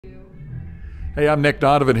Hey, I'm Nick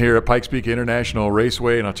Donovan here at Pikes Peak International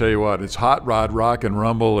Raceway, and I'll tell you what, it's hot rod rock and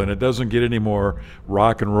rumble, and it doesn't get any more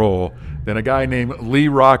rock and roll than a guy named Lee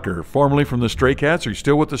Rocker, formerly from the Stray Cats. Are you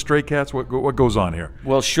still with the Stray Cats? What goes on here?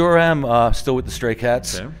 Well, sure am. Still with the Stray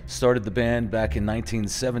Cats. Okay. Started the band back in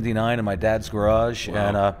 1979 in my dad's garage,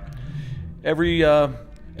 Wow. and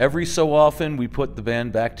every so often we put the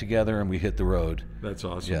band back together and we hit the road. That's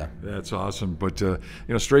awesome. Yeah. That's awesome. But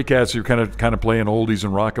Stray Cats, you're kind of playing oldies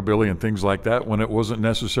and rockabilly and things like that when it wasn't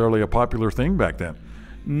necessarily a popular thing back then.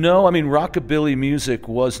 No, I mean, rockabilly music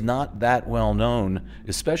was not that well known,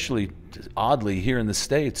 especially, oddly, here in the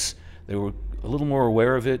States. They were a little more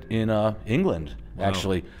aware of it in England,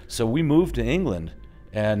 actually. So we moved to England,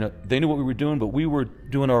 and they knew what we were doing, but we were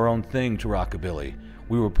doing our own thing to rockabilly.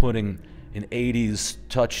 We were putting an 80s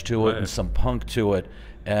touch to it and some punk to it,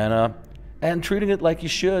 and treating it like you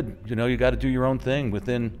should. You know, you got to do your own thing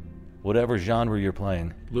within whatever genre you're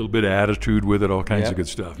playing. A little bit of attitude with it, all kinds of good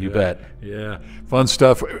stuff. You bet. Yeah, fun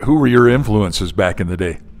stuff. Who were your influences back in the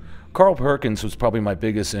day? Carl Perkins was probably my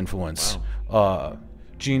biggest influence. Wow.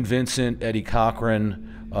 Gene Vincent, Eddie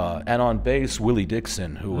Cochran, and on bass, Willie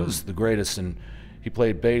Dixon, who was the greatest. And he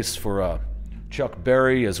played bass for Chuck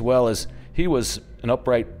Berry, as well as he was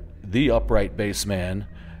the upright bass man,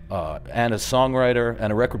 and a songwriter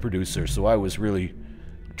and a record producer. So I was really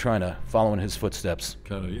trying to follow in his footsteps.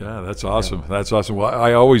 Yeah, that's awesome. Yeah. That's awesome. Well,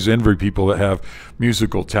 I always envy people that have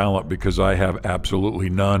musical talent because I have absolutely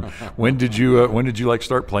none. When did you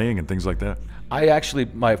start playing and things like that?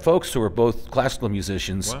 My folks were both classical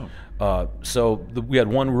musicians. Wow. We had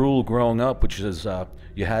one rule growing up, which is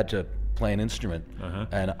you had to play an instrument.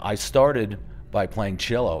 And I started by playing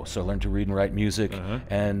cello, so I learned to read and write music,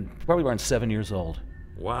 and probably around 7 years old.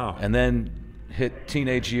 Wow. And then hit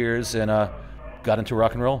teenage years and got into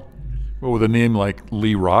rock and roll. Well, with a name like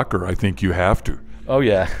Lee Rocker, I think you have to. Oh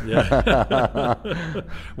yeah. Yeah.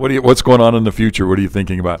 What's going on in the future? What are you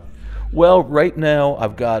thinking about? Well, right now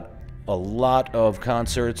I've got a lot of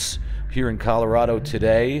concerts here in Colorado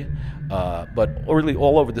today, but really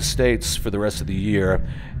all over the states for the rest of the year.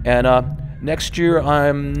 And next year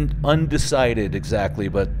I'm undecided exactly,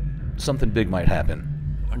 but something big might happen.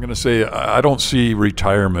 I'm going to say I don't see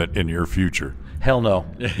retirement in your future. Hell no.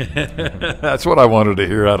 That's what I wanted to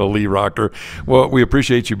hear out of Lee Rocker. Well, we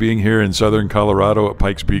appreciate you being here in Southern Colorado at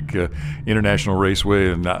Pikes Peak International Raceway,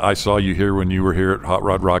 and I saw you here when you were here at Hot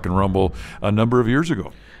Rod Rock and Rumble a number of years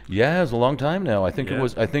ago. Yeah, it was a long time now. I think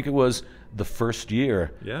it was the first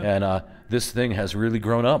year. Yeah. And this thing has really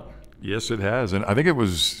grown up. Yes, it has. And I think it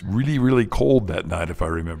was really, really cold that night, if I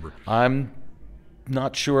remember. I'm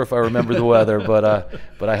not sure if I remember the weather, but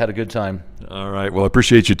I had a good time. All right. Well, I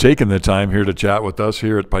appreciate you taking the time here to chat with us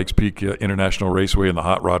here at Pikes Peak International Raceway and the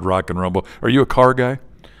Hot Rod Rock and Rumble. Are you a car guy?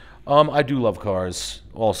 I do love cars,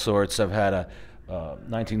 all sorts. I've had a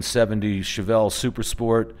 1970 Chevelle Super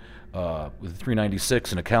Sport with a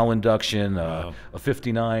 396 and a cowl induction, a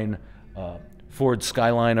 59 Ford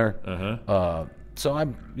Skyliner. So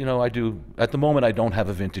I do. At the moment, I don't have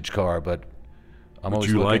a vintage car, but I'm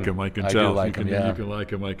always looking. Like him, I can tell. I do like him, yeah. You can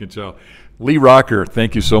like him, I can tell. Lee Rocker,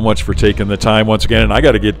 thank you so much for taking the time once again. And I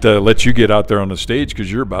got to let you get out there on the stage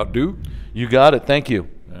because you're about due. You got it. Thank you.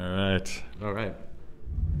 All right. All right.